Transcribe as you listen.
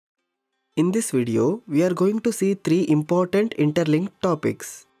In this video, we are going to see three important interlinked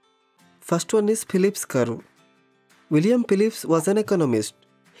topics. First one is Phillips Curve. William Phillips was an economist.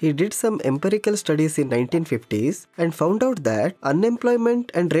 He did some empirical studies in 1950s and found out that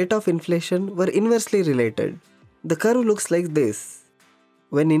unemployment and rate of inflation were inversely related. The curve looks like this.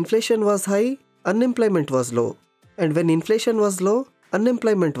 When inflation was high, unemployment was low. And when inflation was low,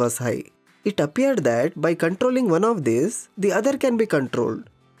 unemployment was high. It appeared that by controlling one of these, the other can be controlled.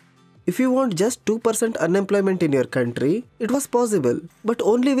 If you want just 2% unemployment in your country, it was possible, but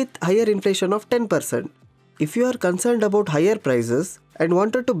only with higher inflation of 10%. If you are concerned about higher prices and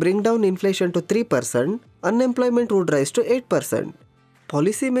wanted to bring down inflation to 3%, unemployment would rise to 8%.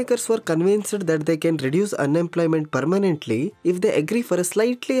 Policymakers were convinced that they can reduce unemployment permanently if they agree for a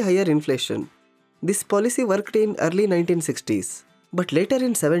slightly higher inflation. This policy worked in early 1960s, but later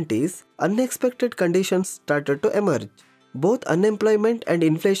in 70s, unexpected conditions started to emerge. Both unemployment and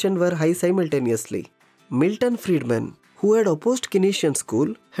inflation were high simultaneously. Milton Friedman, who had opposed Keynesian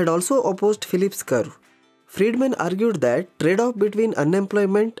school, had also opposed Phillips Curve. Friedman argued that trade-off between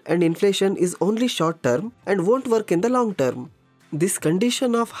unemployment and inflation is only short-term and won't work in the long term. This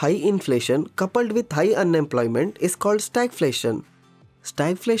condition of high inflation coupled with high unemployment is called stagflation.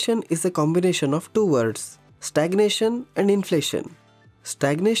 Stagflation is a combination of two words, stagnation and inflation.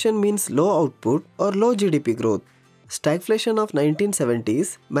 Stagnation means low output or low GDP growth. Stagflation of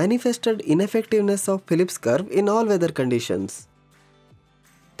 1970s manifested ineffectiveness of Phillips curve in all weather conditions.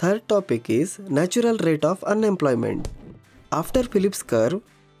 Third topic is natural rate of unemployment. After Phillips curve,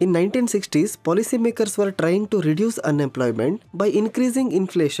 in 1960s policymakers were trying to reduce unemployment by increasing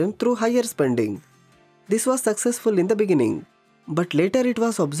inflation through higher spending. This was successful in the beginning, but later it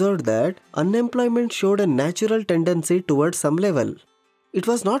was observed that unemployment showed a natural tendency towards some level. It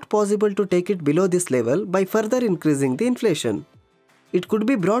was not possible to take it below this level by further increasing the inflation. It could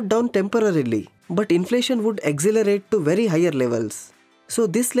be brought down temporarily, but inflation would accelerate to very higher levels. So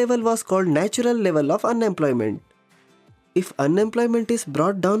this level was called natural level of unemployment. If unemployment is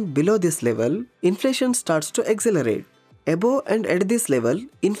brought down below this level, inflation starts to accelerate. Above and at this level,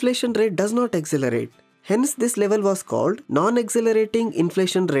 inflation rate does not accelerate. Hence this level was called non-accelerating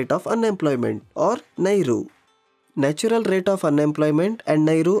inflation rate of unemployment or NAIRU. Natural rate of unemployment and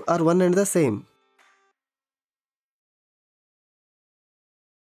NAIRU are one and the same.